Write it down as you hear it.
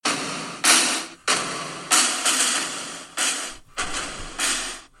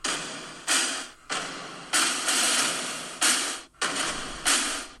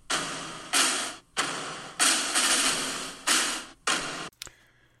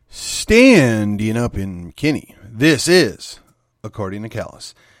Standing up in McKinney. This is, according to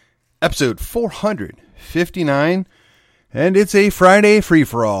Callis, episode 459, and it's a Friday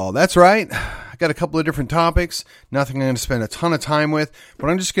free-for-all. That's right. I got a couple of different topics, nothing I'm going to spend a ton of time with, but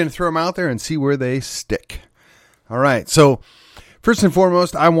I'm just going to throw them out there and see where they stick. All right, so first and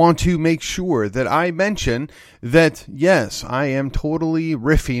foremost, I want to make sure that I mention that, yes, I am totally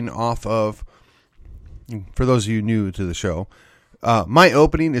riffing off of, for those of you new to the show, my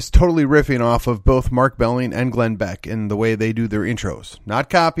opening is totally riffing off of both Mark Belling and Glenn Beck in the way they do their intros. Not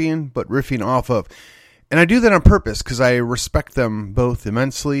copying, but riffing off of. And I do that on purpose because I respect them both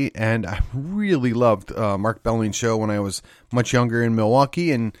immensely, and I really loved Mark Belling's show when I was much younger in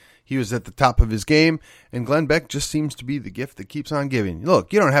Milwaukee, and he was at the top of his game, and Glenn Beck just seems to be the gift that keeps on giving.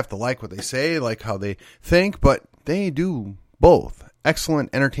 Look, you don't have to like what they say, like how they think, but they do both. Excellent,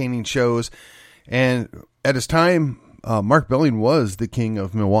 entertaining shows, and at his time, Mark Belling was the king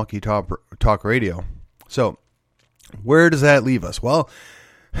of Milwaukee talk radio. So, where does that leave us? Well,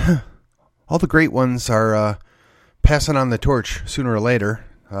 all the great ones are passing on the torch sooner or later.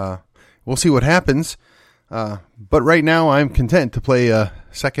 We'll see what happens. But right now, I'm content to play a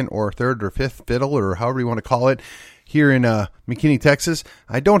second or third or fifth fiddle, or however you want to call it, here in McKinney, Texas.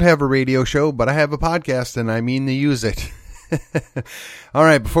 I don't have a radio show, but I have a podcast, and I mean to use it. All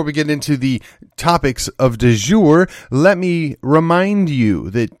right, before we get into the topics of du jour, let me remind you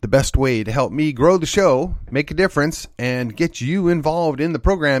that the best way to help me grow the show, make a difference, and get you involved in the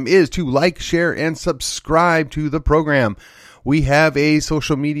program is to like, share, and subscribe to the program. We have a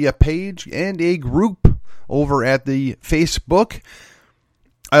social media page and a group over at the Facebook.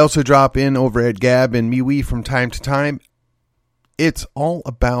 I also drop in over at Gab and MeWe from time to time. It's all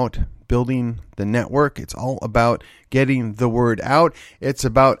about building the network. It's all about getting the word out. It's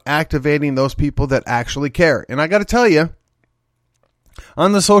about activating those people that actually care. And I got to tell you,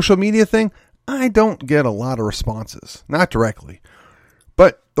 on the social media thing, I don't get a lot of responses. Not directly.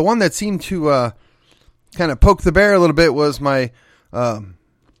 But the one that seemed to kind of poke the bear a little bit was my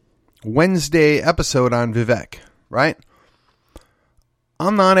Wednesday episode on Vivek, right?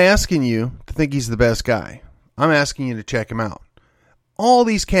 I'm not asking you to think he's the best guy. I'm asking you to check him out. All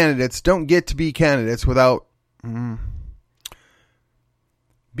these candidates don't get to be candidates without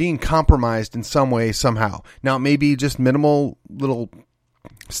being compromised in some way, somehow. Now, it may be just minimal little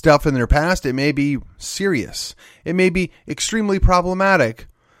stuff in their past. It may be serious. It may be extremely problematic,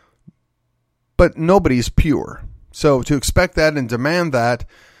 but nobody's pure. So to expect that and demand that,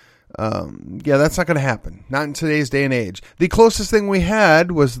 that's not going to happen. Not in today's day and age. The closest thing we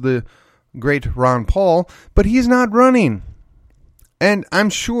had was the great Ron Paul, but he's not running. And I'm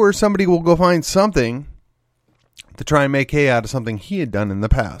sure somebody will go find something to try and make hay out of something he had done in the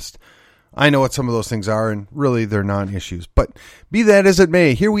past. I know what some of those things are, and really they're non-issues. But be that as it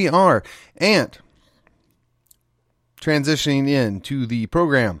may, here we are. And transitioning into the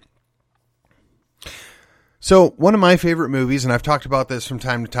program. So one of my favorite movies, and I've talked about this from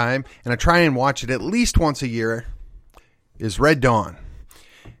time to time, and I try and watch it at least once a year, is Red Dawn.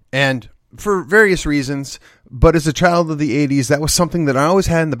 And for various reasons, but as a child of the 80s, that was something that I always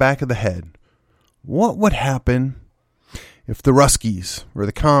had in the back of the head. What would happen if the Ruskies or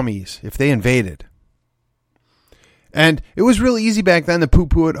the commies, if they invaded? And it was really easy back then to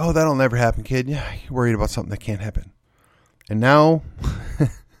poo-poo it. Oh, that'll never happen, kid. Yeah, you're worried about something that can't happen. And now,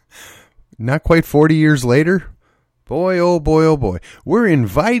 not quite 40 years later, boy, oh boy, we're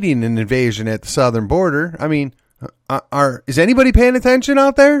inviting an invasion at the southern border. I mean, is anybody paying attention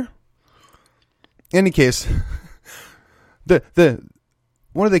out there? In any case,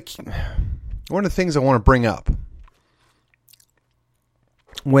 one of the things I want to bring up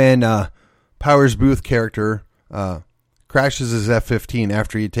when Powers Booth character crashes his F-15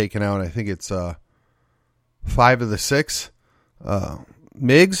 after he'd taken out, I think it's 5 of the 6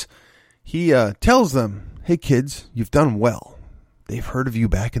 MiGs, he tells them, "Hey kids, you've done well. They've heard of you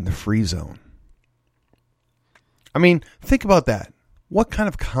back in the free zone." I mean, think about that. What kind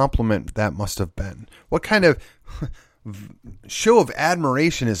of compliment that must have been? What kind of show of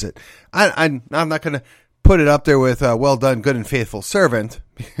admiration is it? I'm not going to put it up there with well done, good and faithful servant,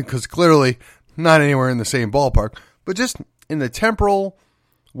 because clearly not anywhere in the same ballpark. But just in the temporal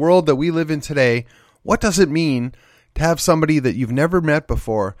world that we live in today, what does it mean to have somebody that you've never met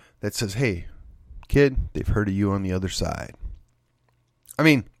before that says, "Hey, kid, they've heard of you on the other side"? I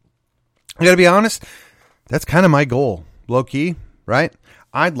mean, I got to be honest, that's kind of my goal, low key. Right?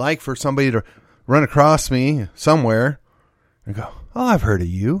 I'd like for somebody to run across me somewhere and go, "Oh, I've heard of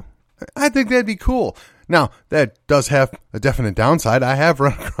you." I think that'd be cool. Now, that does have a definite downside. I have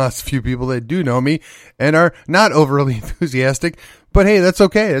run across a few people that do know me and are not overly enthusiastic, But hey, that's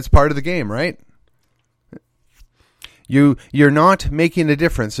okay. That's part of the game, right? You're not making a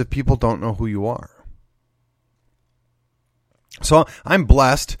difference if people don't know who you are. So I'm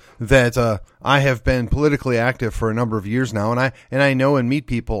blessed that I have been politically active for a number of years now, and I know and meet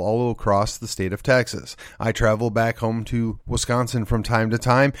people all across the state of Texas. I travel back home to Wisconsin from time to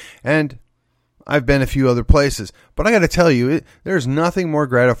time, and I've been a few other places. But I got to tell you, there's nothing more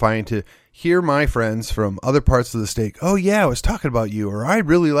gratifying to hear my friends from other parts of the state, oh yeah, I was talking about you, or I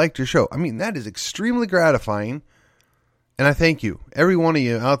really liked your show. I mean, that is extremely gratifying, and I thank you, every one of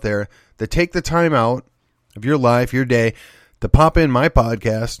you out there that take the time out of your life, your day, to pop in my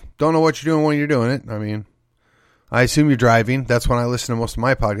podcast. Don't know what you're doing when you're doing it. I mean, I assume you're driving. That's when I listen to most of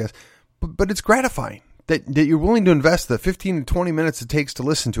my podcasts. But it's gratifying that you're willing to invest the 15 to 20 minutes it takes to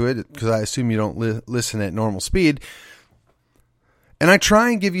listen to it, because I assume you don't listen at normal speed. And I try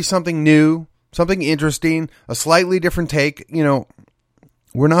and give you something new, something interesting, a slightly different take. You know,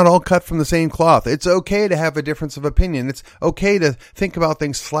 we're not all cut from the same cloth. It's okay to have a difference of opinion. It's okay to think about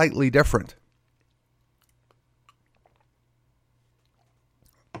things slightly different.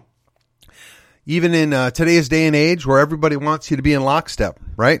 Even in today's day and age where everybody wants you to be in lockstep,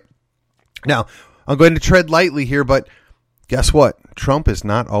 right? Now, I'm going to tread lightly here, but guess what? Trump is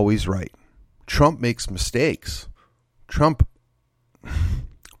not always right. Trump makes mistakes. Trump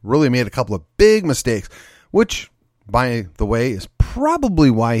really made a couple of big mistakes, which, by the way, is probably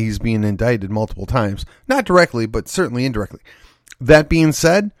why he's being indicted multiple times. Not directly, but certainly indirectly. That being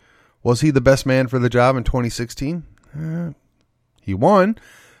said, was he the best man for the job in 2016? He won.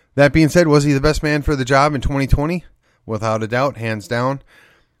 That being said, was he the best man for the job in 2020? Without a doubt, hands down.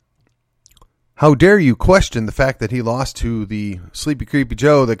 How dare you question the fact that he lost to the Sleepy Creepy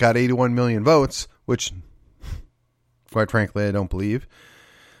Joe that got 81 million votes, which, quite frankly, I don't believe.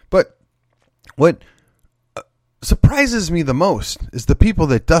 But what surprises me the most is the people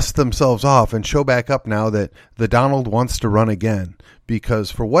that dust themselves off and show back up now that the Donald wants to run again,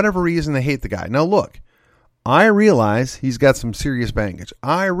 because for whatever reason they hate the guy. Now look, I realize he's got some serious baggage.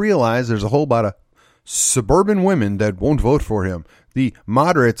 I realize there's a whole lot of suburban women that won't vote for him. The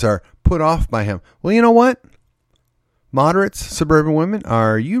moderates are put off by him. Well, you know what? Moderates, suburban women,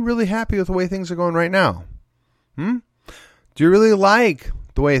 are you really happy with the way things are going right now? Do you really like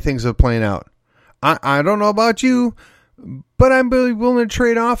the way things are playing out? I don't know about you, but I'm really willing to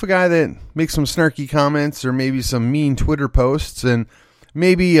trade off a guy that makes some snarky comments or maybe some mean Twitter posts and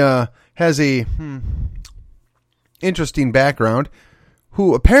maybe has a interesting background,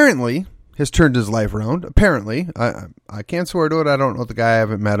 who apparently has turned his life around. Apparently. I can't swear to it. I don't know the guy. I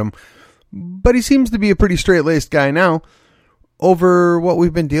haven't met him. But he seems to be a pretty straight-laced guy now over what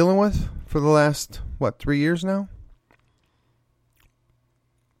we've been dealing with for the last, 3 years now?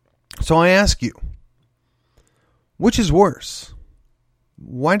 So I ask you, which is worse?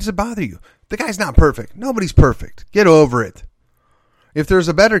 Why does it bother you? The guy's not perfect. Nobody's perfect. Get over it. If there's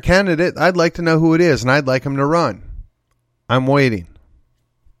a better candidate, I'd like to know who it is, and I'd like him to run. I'm waiting.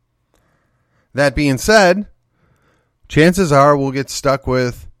 That being said, chances are we'll get stuck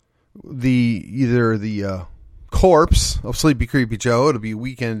with either the corpse of Sleepy Creepy Joe. It'll be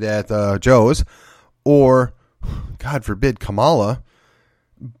Weekend at Joe's, or, God forbid, Kamala.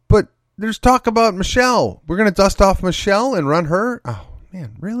 But there's talk about Michelle. We're going to dust off Michelle and run her? Oh,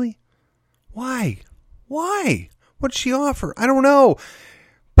 man, really? Why? What did she offer? I don't know.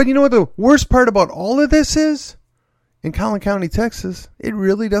 But you know what the worst part about all of this is? In Collin County, Texas, it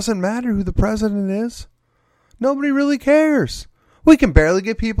really doesn't matter who the president is. Nobody really cares. We can barely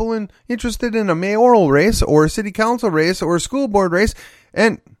get people interested in a mayoral race or a city council race or a school board race,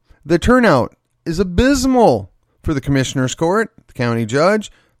 and the turnout is abysmal for the commissioner's court, the county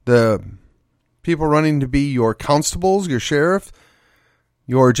judge, the people running to be your constables, your sheriff,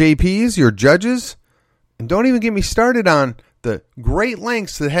 your JPs, your judges. And don't even get me started on the great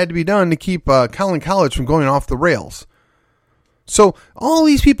lengths that had to be done to keep Collin College from going off the rails. So all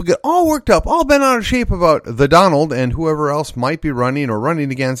these people get all worked up, all bent out of shape about the Donald and whoever else might be running or running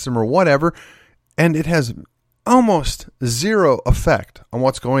against him or whatever. And it has almost zero effect on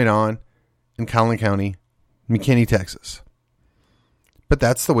what's going on in Collin County, McKinney, Texas. But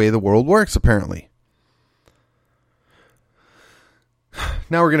that's the way the world works, apparently.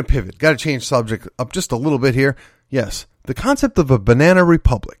 Now we're going to pivot. Got to change subject up just a little bit here. Yes, the concept of a banana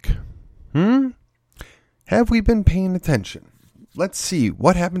republic. Have we been paying attention? Let's see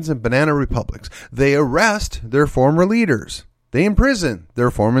what happens in banana republics. They arrest their former leaders. They imprison their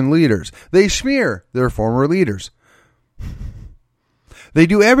former leaders. They smear their former leaders. They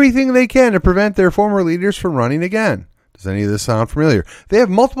do everything they can to prevent their former leaders from running again. Does any of this sound familiar? They have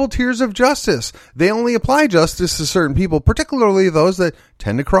multiple tiers of justice. They only apply justice to certain people, particularly those that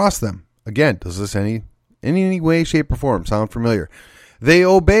tend to cross them. Again, does this in any way, shape, or form sound familiar? They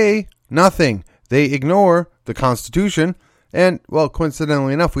obey nothing. They ignore the Constitution. And, well,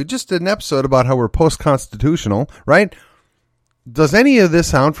 coincidentally enough, we just did an episode about how we're post-constitutional, right? Does any of this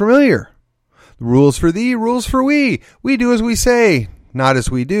sound familiar? Rules for thee, rules for we. We do as we say, not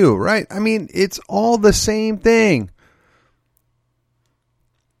as we do, right? I mean, it's all the same thing.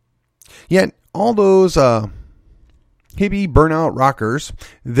 Yet, all those hippie burnout rockers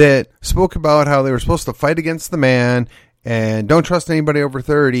that spoke about how they were supposed to fight against the man and don't trust anybody over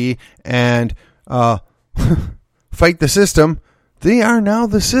 30 and fight the system, they are now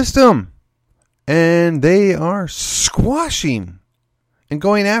the system. And they are squashing and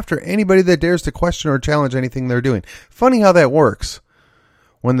going after anybody that dares to question or challenge anything they're doing. Funny how that works.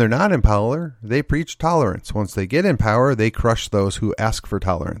 When they're not in power, they preach tolerance. Once they get in power, they crush those who ask for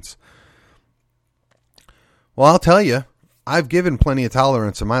tolerance. Well, I'll tell you, I've given plenty of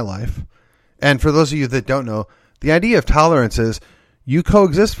tolerance in my life. And for those of you that don't know, the idea of tolerance is you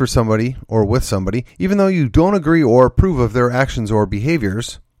coexist for somebody or with somebody, even though you don't agree or approve of their actions or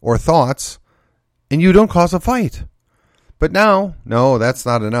behaviors or thoughts, and you don't cause a fight. But now, no, that's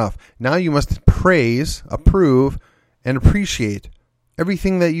not enough. Now you must praise, approve, and appreciate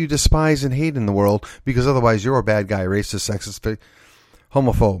everything that you despise and hate in the world, because otherwise you're a bad guy, racist, sexist,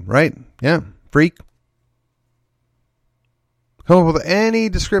 homophobe, right? Yeah, freak. Come up with any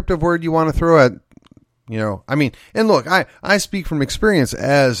descriptive word you want to throw at, and look, I speak from experience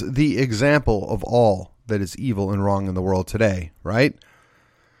as the example of all that is evil and wrong in the world today, right?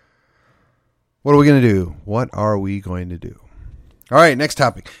 What are we going to do? What are we going to do? All right, next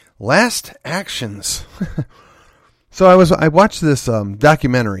topic. Last actions. So I watched this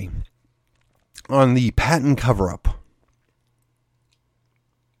documentary on the Patton cover-up.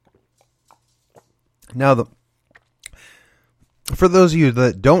 Now, for those of you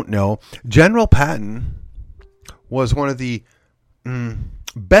that don't know, General Patton was one of the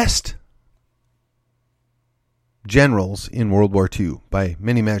best generals in World War II by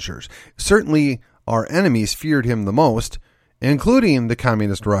many measures. Certainly, our enemies feared him the most, including the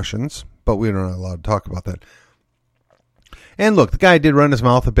communist Russians, but we're not allowed to talk about that. And look, the guy did run his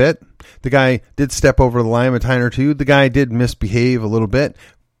mouth a bit. The guy did step over the line a time or two. The guy did misbehave a little bit,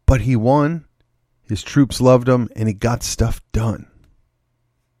 but he won. His troops loved him, and he got stuff done.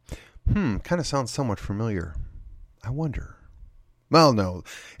 Kind of sounds somewhat familiar. I wonder. Well, no.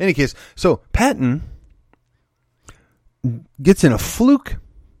 In any case, so Patton gets in a fluke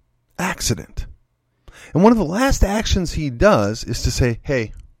accident. And one of the last actions he does is to say,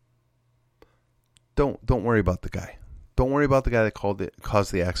 hey, don't worry about the guy. Don't worry about the guy that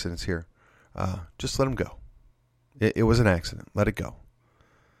caused the accidents here. Just let him go. It was an accident. Let it go.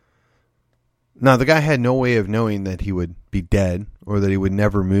 Now, the guy had no way of knowing that he would be dead or that he would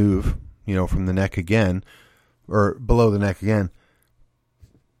never move, from the neck again or below the neck again.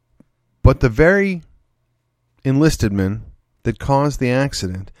 But the very enlisted man that caused the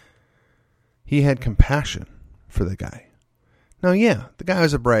accident, he had compassion for the guy. Now, yeah, the guy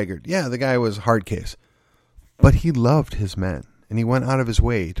was a braggart. Yeah, the guy was a hard case. But he loved his men, and he went out of his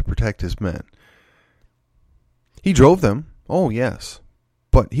way to protect his men. He drove them. Oh, yes.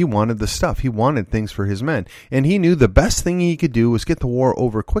 But he wanted the stuff. He wanted things for his men. And he knew the best thing he could do was get the war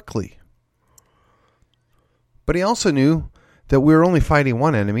over quickly. But he also knew that we were only fighting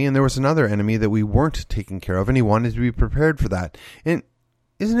one enemy, and there was another enemy that we weren't taking care of, and he wanted to be prepared for that. And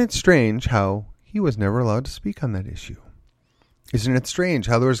isn't it strange how he was never allowed to speak on that issue? Isn't it strange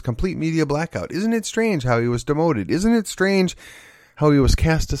how there was a complete media blackout? Isn't it strange how he was demoted? Isn't it strange how he was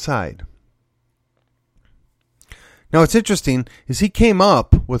cast aside? Now, what's interesting is he came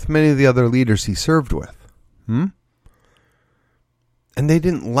up with many of the other leaders he served with. And they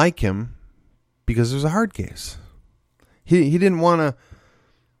didn't like him because it was a hard case. He didn't want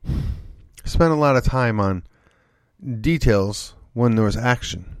to spend a lot of time on details when there was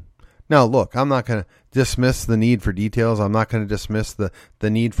action. Now, look, I'm not going to dismiss the need for details. I'm not going to dismiss the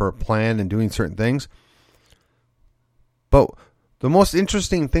need for a plan and doing certain things. But the most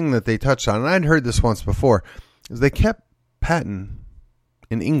interesting thing that they touched on, and I'd heard this once before, is they kept Patton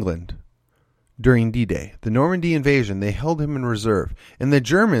in England during D-Day. The Normandy invasion, they held him in reserve. And the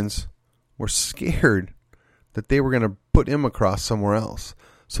Germans were scared that they were going to put him across somewhere else.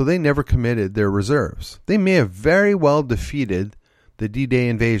 So they never committed their reserves. They may have very well defeated the D-Day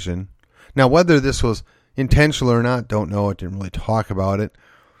invasion. Now, whether this was intentional or not, don't know. It didn't really talk about it.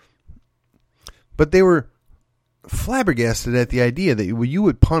 But they were flabbergasted at the idea that you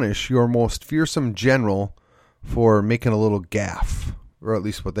would punish your most fearsome general for making a little gaffe, or at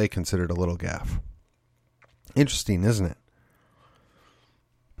least what they considered a little gaffe. Interesting, isn't it?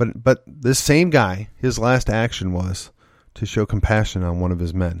 But this same guy, his last action was to show compassion on one of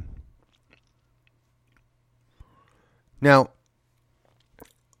his men. Now,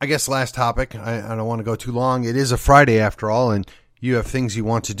 I guess last topic, I don't want to go too long. It is a Friday after all, and you have things you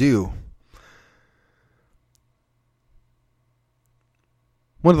want to do.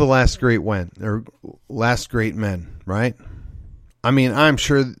 One of the last great men, right? I mean, I'm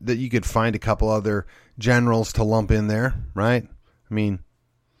sure that you could find a couple other generals to lump in there, right? I mean,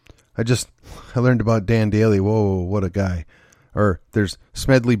 I learned about Dan Daly. Whoa, what a guy. Or there's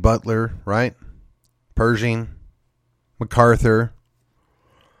Smedley Butler, right? Pershing, MacArthur.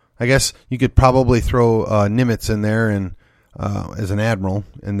 I guess you could probably throw Nimitz in there and as an admiral,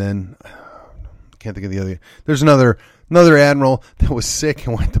 and then can't think of the other. There's another admiral that was sick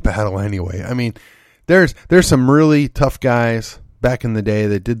and went to battle anyway. I mean, there's some really tough guys back in the day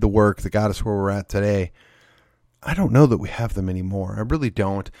that did the work that got us where we're at today. I don't know that we have them anymore. I really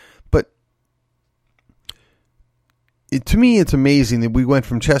don't. But to me, it's amazing that we went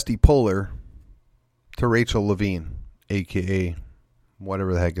from Chesty Puller to Rachel Levine, a.k.a.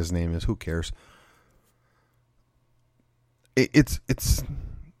 whatever the heck his name is. Who cares? It's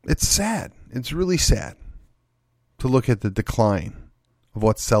sad. It's really sad to look at the decline of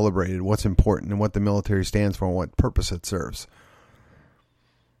what's celebrated, what's important, and what the military stands for and what purpose it serves.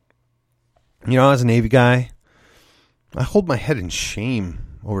 You know, as a Navy guy, I hold my head in shame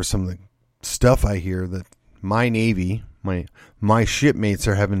over some of the stuff I hear that my Navy, my shipmates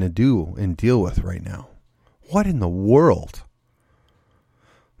are having to do and deal with right now. What in the world?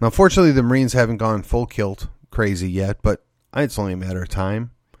 Now, fortunately, the Marines haven't gone full kilt crazy yet, but it's only a matter of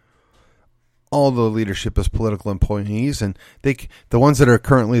time. All the leadership is political employees, and the ones that are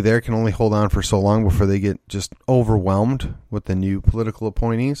currently there can only hold on for so long before they get just overwhelmed with the new political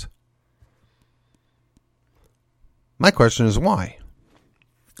appointees. My question is why?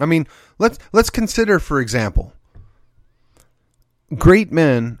 I mean, let's consider, for example, great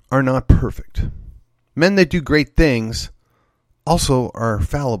men are not perfect. Men that do great things also are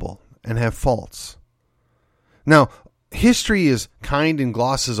fallible and have faults. Now, history is kind and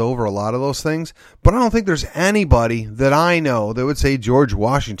glosses over a lot of those things, but I don't think there's anybody that I know that would say George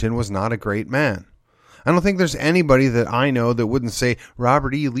Washington was not a great man. I don't think there's anybody that I know that wouldn't say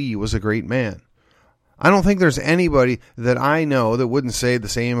Robert E. Lee was a great man. I don't think there's anybody that I know that wouldn't say the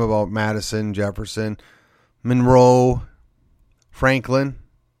same about Madison, Jefferson, Monroe, Franklin,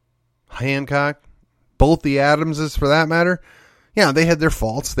 Hancock, both the Adamses for that matter. Yeah, they had their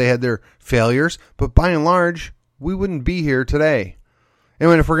faults, they had their failures, but by and large, we wouldn't be here today.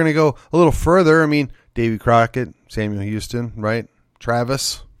 And if we're going to go a little further, I mean, Davy Crockett, Samuel Houston, right?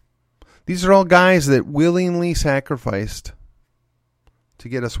 Travis. These are all guys that willingly sacrificed to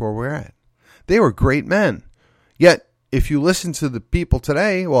get us where we're at. They were great men. Yet, if you listen to the people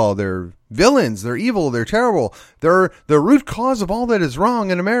today, well, they're villains, they're evil, they're terrible. They're the root cause of all that is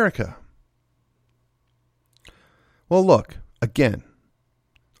wrong in America. Well, look, again,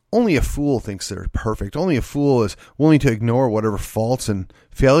 only a fool thinks they're perfect. Only a fool is willing to ignore whatever faults and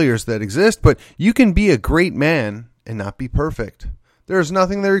failures that exist. But you can be a great man and not be perfect. There is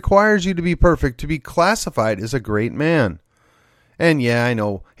nothing that requires you to be perfect to be classified as a great man. And yeah, I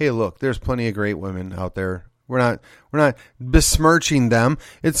know. Hey, look, there's plenty of great women out there. We're not besmirching them.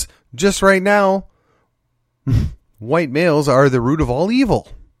 It's just right now, white males are the root of all evil,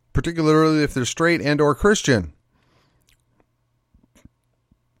 particularly if they're straight and or Christian.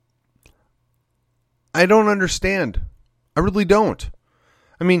 I don't understand. I really don't.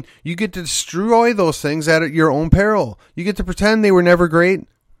 I mean, you get to destroy those things at your own peril. You get to pretend they were never great.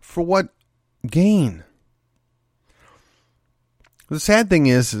 For what gain? The sad thing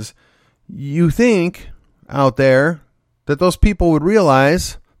is you think out there that those people would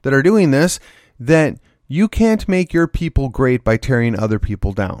realize that are doing this, that you can't make your people great by tearing other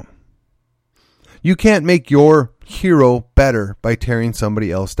people down. You can't make your hero better by tearing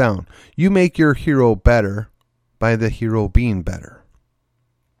somebody else down. You make your hero better by the hero being better.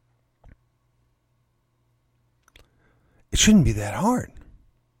 It shouldn't be that hard.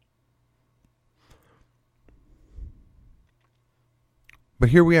 But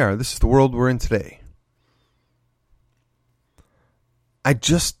here we are. This is the world we're in today. I'm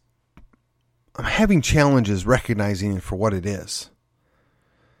having challenges recognizing it for what it is.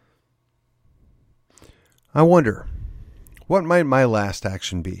 I wonder, what might my last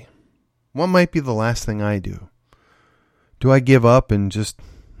action be? What might be the last thing I do? Do I give up and just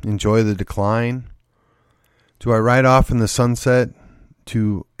enjoy the decline? Do I ride off in the sunset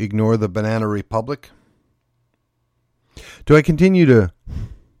to ignore the Banana Republic? Do I continue to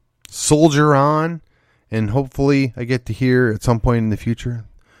soldier on and hopefully I get to hear at some point in the future,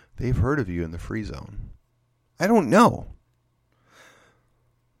 they've heard of you in the free zone? I don't know.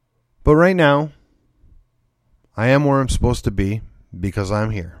 But right now, I am where I'm supposed to be because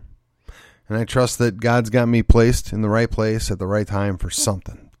I'm here. And I trust that God's got me placed in the right place at the right time for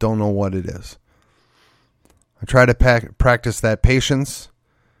something. Don't know what it is. I try to practice that patience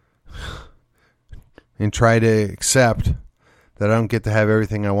and try to accept that I don't get to have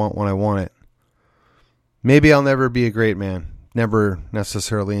everything I want when I want it. Maybe I'll never be a great man. Never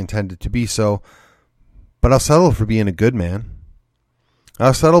necessarily intended to be so. But I'll settle for being a good man.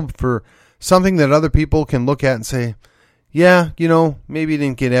 I'll settle for something that other people can look at and say, yeah, maybe he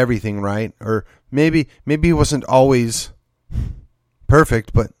didn't get everything right. Or maybe he wasn't always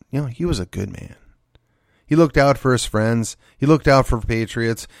perfect, but, he was a good man. He looked out for his friends. He looked out for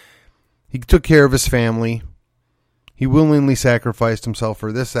patriots. He took care of his family. He willingly sacrificed himself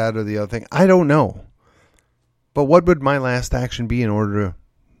for this, that, or the other thing. I don't know. But what would my last action be in order to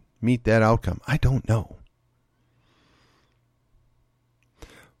meet that outcome? I don't know.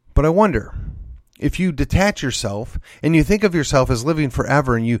 But I wonder, if you detach yourself and you think of yourself as living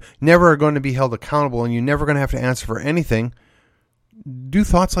forever and you never are going to be held accountable and you're never going to have to answer for anything, do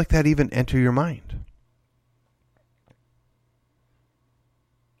thoughts like that even enter your mind?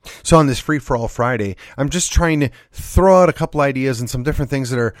 So on this Free-for-All Friday, I'm just trying to throw out a couple ideas and some different things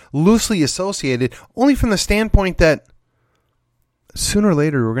that are loosely associated, only from the standpoint that sooner or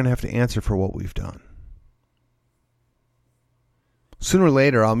later we're going to have to answer for what we've done. Sooner or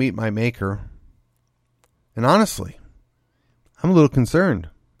later I'll meet my Maker. And honestly, I'm a little concerned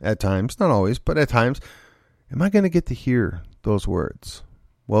at times, not always, but at times, am I going to get to hear those words?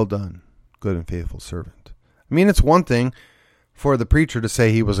 Well done, good and faithful servant. I mean, it's one thing for the preacher to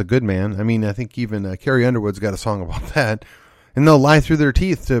say he was a good man. I mean, I think even Carrie Underwood's got a song about that. And they'll lie through their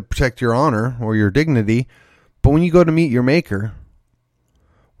teeth to protect your honor or your dignity. But when you go to meet your Maker,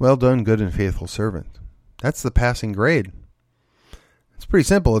 well done, good and faithful servant. That's the passing grade. It's pretty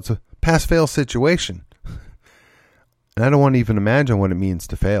simple. It's a pass-fail situation. And I don't want to even imagine what it means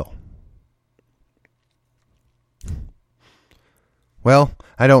to fail. Well,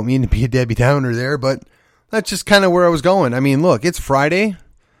 I don't mean to be a Debbie Downer there, but that's just kind of where I was going. I mean, look, it's Friday.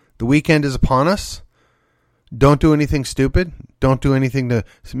 The weekend is upon us. Don't do anything stupid. Don't do anything to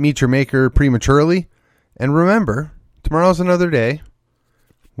meet your Maker prematurely. And remember, tomorrow's another day.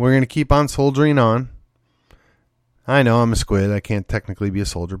 We're going to keep on soldiering on. I know I'm a squid. I can't technically be a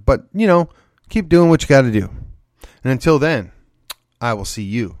soldier. But, keep doing what you got to do. And until then, I will see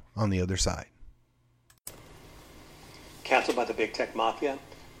you on the other side. Canceled by the big tech mafia,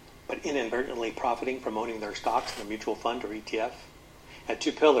 but inadvertently profiting from owning their stocks in a mutual fund or ETF? At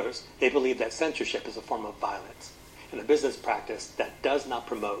Two Pillars, they believe that censorship is a form of violence and a business practice that does not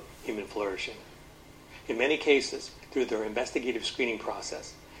promote human flourishing. In many cases, through their investigative screening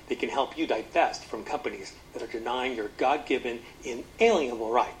process, they can help you divest from companies that are denying your God-given,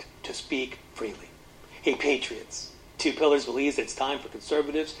 inalienable right to speak freely. Hey, Patriots, Two Pillars believes it's time for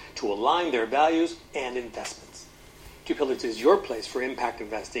conservatives to align their values and investments. Two Pillars is your place for impact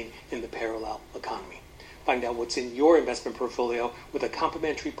investing in the parallel economy. Find out what's in your investment portfolio with a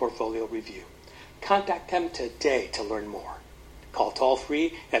complimentary portfolio review. Contact them today to learn more. Call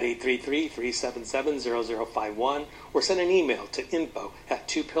toll-free at 833-377-0051 or send an email to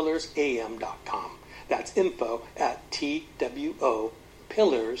info@twopillarsam.com. That's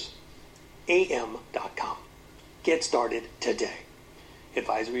info@twopillarsam.com. Get started today.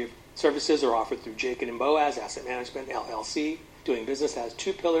 Advisory services are offered through Jacob & Boaz Asset Management, LLC, doing business as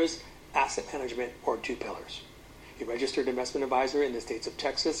Two Pillars Asset Management or Two Pillars, a registered investment advisor in the states of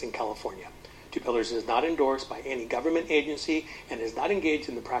Texas and California. Two Pillars is not endorsed by any government agency and is not engaged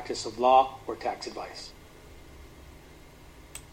in the practice of law or tax advice.